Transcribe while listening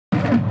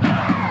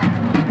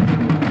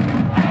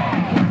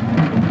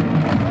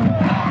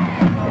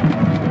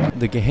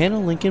The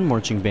Gahanna Lincoln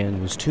Marching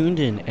Band was tuned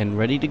in and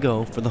ready to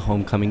go for the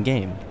homecoming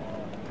game.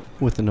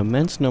 With an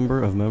immense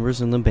number of members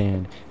in the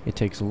band, it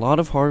takes a lot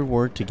of hard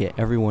work to get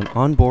everyone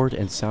on board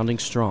and sounding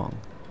strong.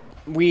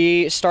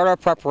 We start our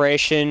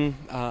preparation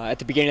at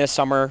the beginning of the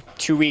summer,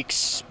 2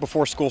 weeks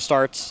before school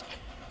starts,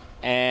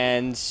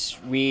 and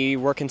we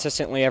work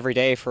consistently every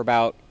day for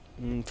about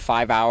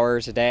 5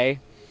 hours a day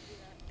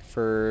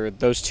for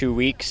those 2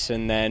 weeks,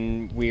 and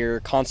then we're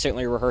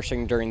constantly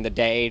rehearsing during the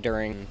day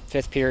during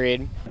fifth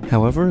period.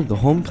 However, the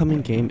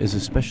homecoming game is a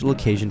special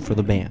occasion for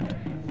the band.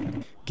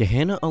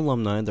 Gahanna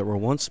alumni that were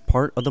once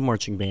part of the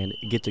marching band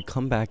get to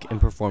come back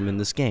and perform in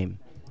this game.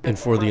 And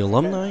for the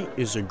alumni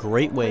is a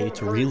great way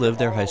to relive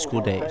their high school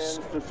days.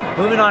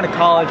 Moving on to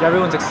college,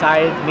 everyone's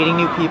excited, meeting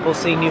new people,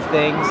 seeing new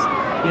things,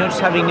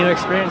 just having new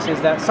experiences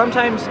that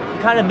sometimes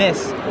you kind of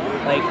miss,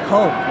 like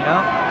home,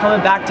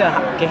 Coming back to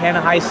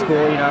Gahanna High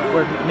School,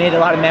 we made a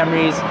lot of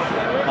memories.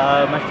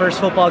 My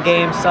first football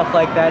game, stuff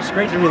like that. It's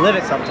great to relive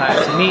it sometimes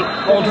and meet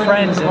old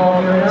friends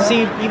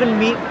and even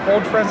meet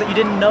old friends that you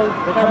didn't know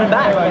were coming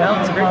back,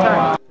 It's a great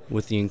time.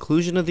 With the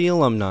inclusion of the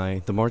alumni,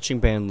 the marching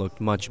band looked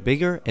much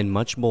bigger and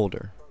much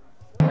bolder.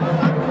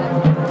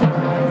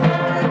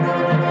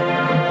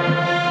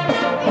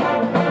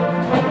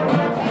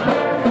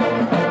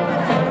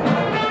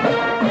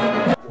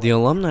 The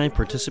alumni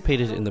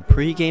participated in the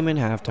pre-game and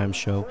halftime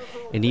show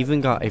and even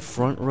got a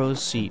front row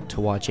seat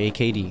to watch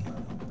AKD.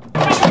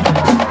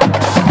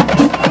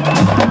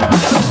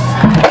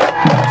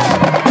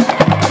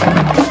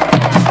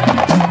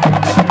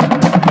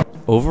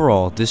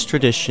 Overall, this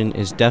tradition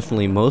is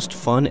definitely most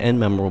fun and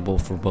memorable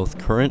for both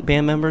current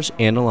band members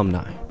and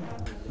alumni.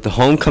 The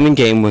homecoming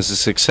game was a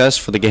success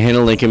for the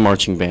Gahanna Lincoln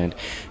Marching Band,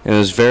 and it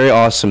was very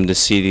awesome to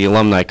see the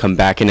alumni come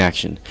back in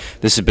action.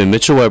 This has been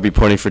Mitchell Webb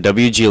reporting for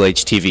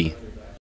WGLH-TV.